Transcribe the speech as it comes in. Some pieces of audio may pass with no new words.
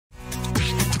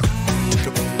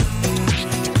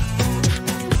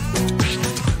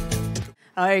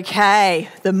Okay,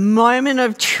 the moment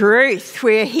of truth.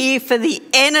 We're here for the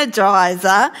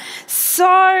energizer.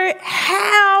 So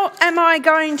how am I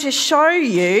going to show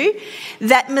you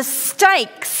that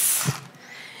mistakes,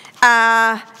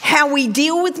 how we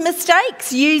deal with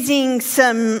mistakes using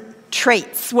some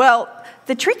treats? Well,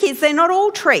 the trick is they're not all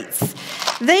treats.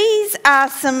 These are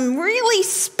some really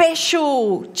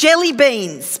special jelly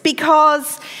beans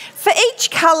because for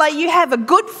each colour you have a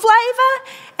good flavour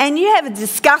and you have a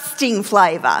disgusting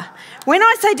flavour. When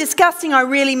I say disgusting, I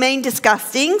really mean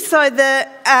disgusting. So the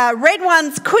red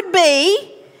ones could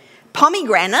be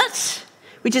pomegranate,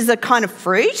 which is a kind of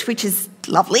fruit, which is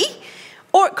lovely,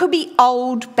 or it could be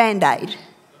old Band-Aid.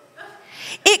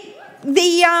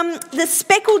 The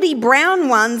speckledy brown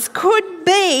ones could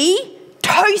be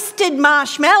toasted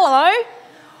marshmallow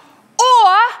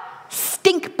or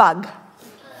stink bug.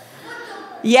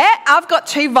 Yeah, I've got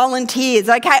 2 volunteers,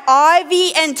 okay?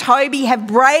 Ivy and Toby have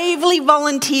bravely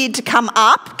volunteered to come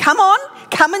up. Come on,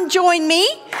 come and join me.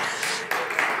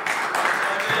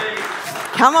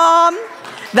 Come on.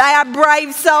 They are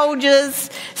brave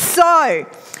soldiers. So,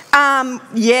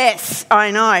 yes, I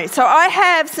know. So I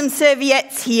have some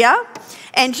serviettes here.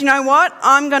 And you know what?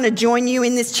 I'm going to join you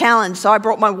in this challenge. So I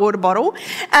brought my water bottle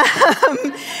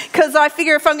because I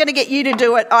figure if I'm going to get you to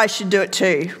do it, I should do it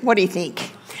too. What do you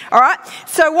think? All right,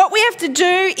 so what we have to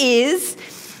do is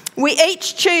we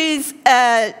each choose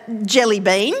a jelly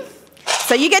bean.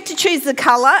 So you get to choose the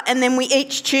colour and then we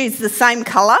each choose the same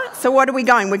colour. So what are we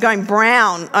going? We're going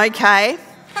brown, okay.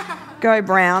 Go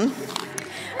brown.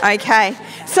 Okay,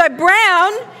 so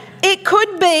brown, it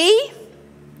could be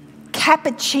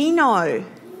cappuccino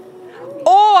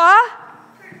or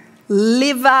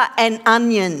liver and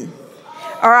onion.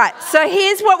 All right, so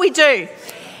here's what we do.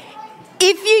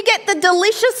 If you get the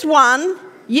delicious one,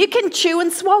 you can chew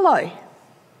and swallow.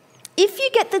 If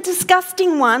you get the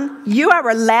disgusting one, you are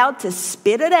allowed to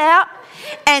spit it out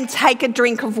and take a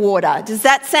drink of water. Does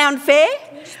that sound fair?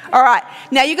 All right.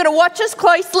 Now you've got to watch us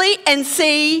closely and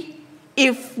see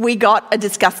if we got a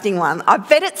disgusting one. I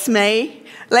bet it's me.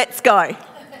 Let's go. I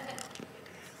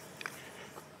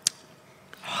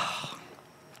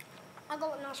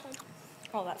got a nice one.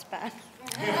 Oh, that's bad.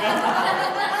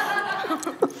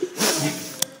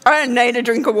 I don't need a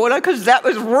drink of water because that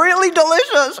was really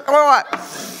delicious. All right.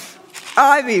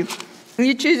 Ivy,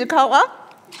 you choose a colour.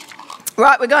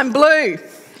 Right, we're going blue.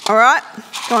 All right,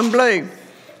 going blue.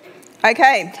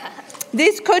 Okay,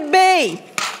 this could be,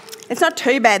 it's not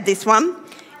too bad, this one.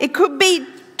 It could be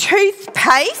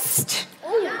toothpaste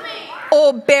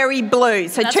or berry blue.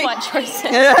 So that's what choice.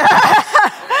 Right,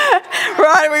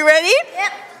 are we ready?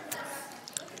 Yep.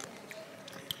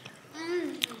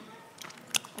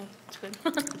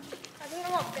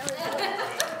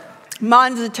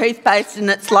 Mine's a toothpaste and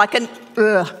it's like an,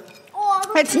 ugh.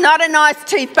 It's not a nice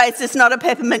toothpaste, it's not a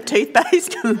peppermint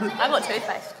toothpaste. I got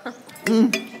toothpaste.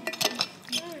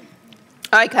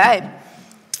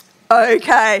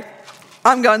 Okay,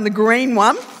 I'm going the green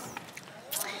one. Which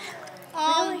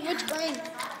green?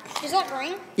 Is that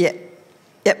green? Yep.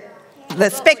 The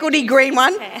speckledy green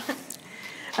one.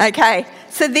 Okay,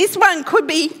 so this one could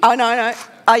be, oh no.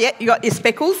 Oh yeah, you got your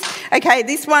speckles. Okay,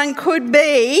 this one could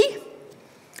be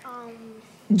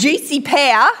juicy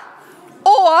pear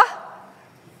or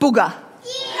booger.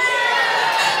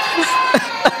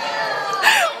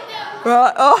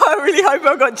 Right, oh, I really hope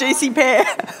I got juicy pear.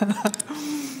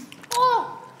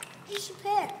 Oh, juicy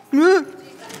pear.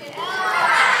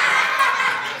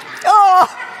 Oh,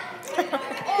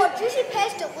 Juicy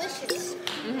pear's delicious.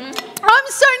 I'm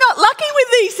so not lucky with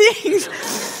these things.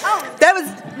 Oh. That was,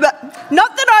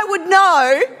 not that I would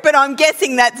know, but I'm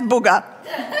guessing that's booger.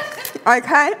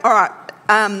 Okay, all right.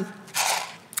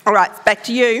 All right, back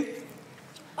to you.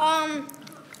 I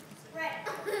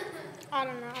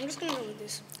don't know. I'm just gonna go with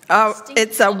this. Oh,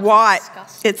 it's a white.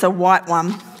 It's a white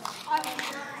one.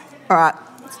 All right,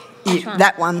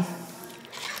 that one.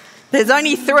 There's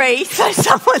only 3, so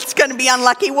someone's going to be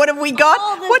unlucky. What have we got?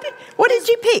 What did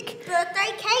you pick?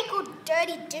 Birthday cake or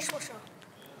dirty dishwasher?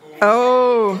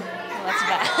 Oh. That's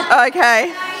bad. Okay.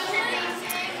 Is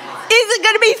it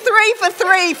going to be 3 for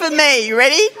 3 for me? You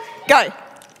ready? Go.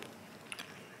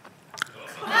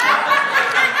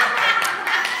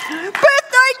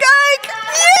 Birthday cake!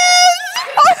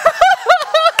 Yes!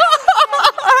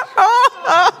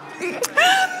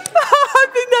 I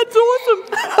think that's awesome.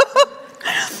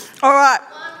 All right.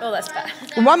 Oh, that's bad.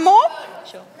 One more?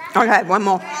 Sure. Okay, one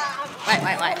more.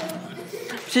 Wait.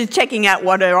 She's checking out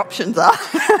what her options are.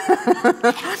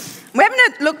 We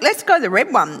haven't. Look, let's go the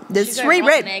red one. There's 3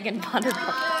 red. Egg and butter.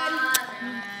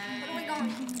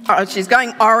 Oh, she's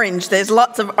going orange. There's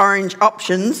lots of orange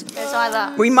options. There's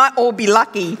either. We might all be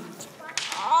lucky.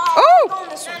 Oh!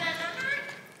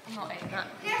 I'm not eating that.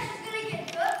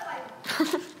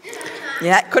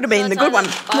 Yeah, it could have been the good one.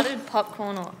 Buttered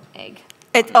popcorn or egg.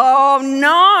 Oh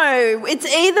no, it's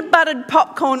either buttered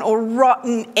popcorn or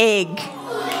rotten egg.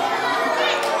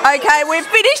 Okay, we're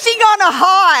finishing on a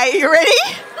high. You ready?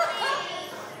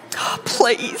 Oh,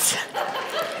 please.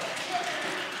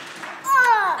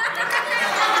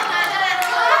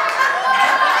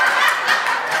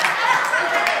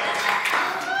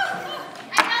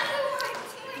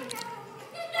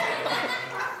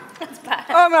 That's bad.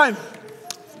 Oh no,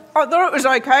 I thought it was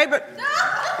okay, but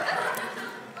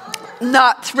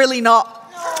no, it's really not.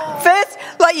 First,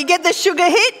 like you get the sugar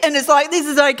hit and it's like, this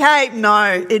is okay.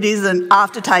 No, it isn't.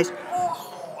 Aftertaste.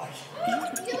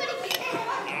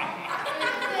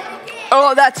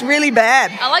 Oh, that's really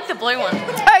bad. I like the blue one.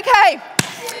 Okay,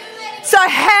 so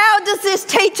how does this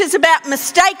teach us about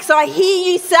mistakes? I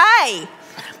hear you say.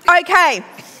 Okay,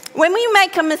 when we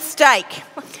make a mistake,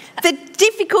 the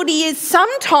difficulty is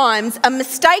sometimes a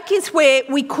mistake is where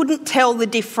we couldn't tell the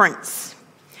difference.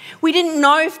 We didn't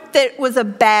know if that was a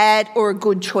bad or a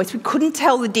good choice. We couldn't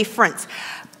tell the difference.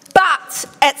 But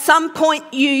at some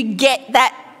point you get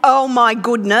that, oh my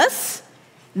goodness,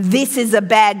 this is a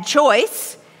bad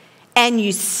choice, and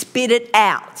you spit it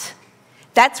out.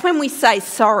 That's when we say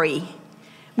sorry.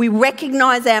 We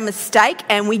recognise our mistake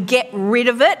and we get rid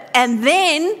of it, and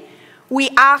then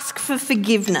we ask for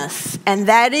forgiveness. And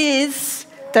that is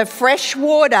the fresh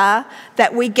water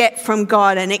that we get from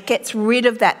God, and it gets rid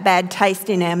of that bad taste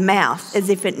in our mouth as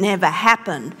if it never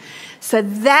happened. So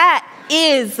that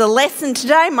is the lesson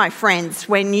today, my friends.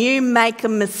 When you make a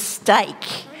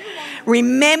mistake,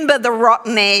 remember the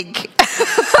rotten egg.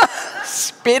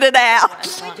 Spit it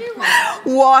out.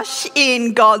 Wash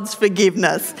in God's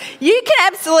forgiveness. You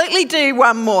can absolutely do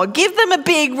one more. Give them a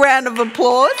big round of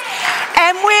applause.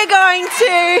 And we're going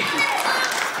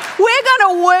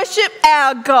to worship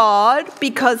our God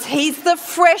because He's the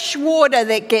fresh water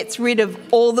that gets rid of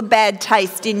all the bad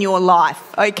taste in your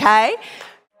life, okay?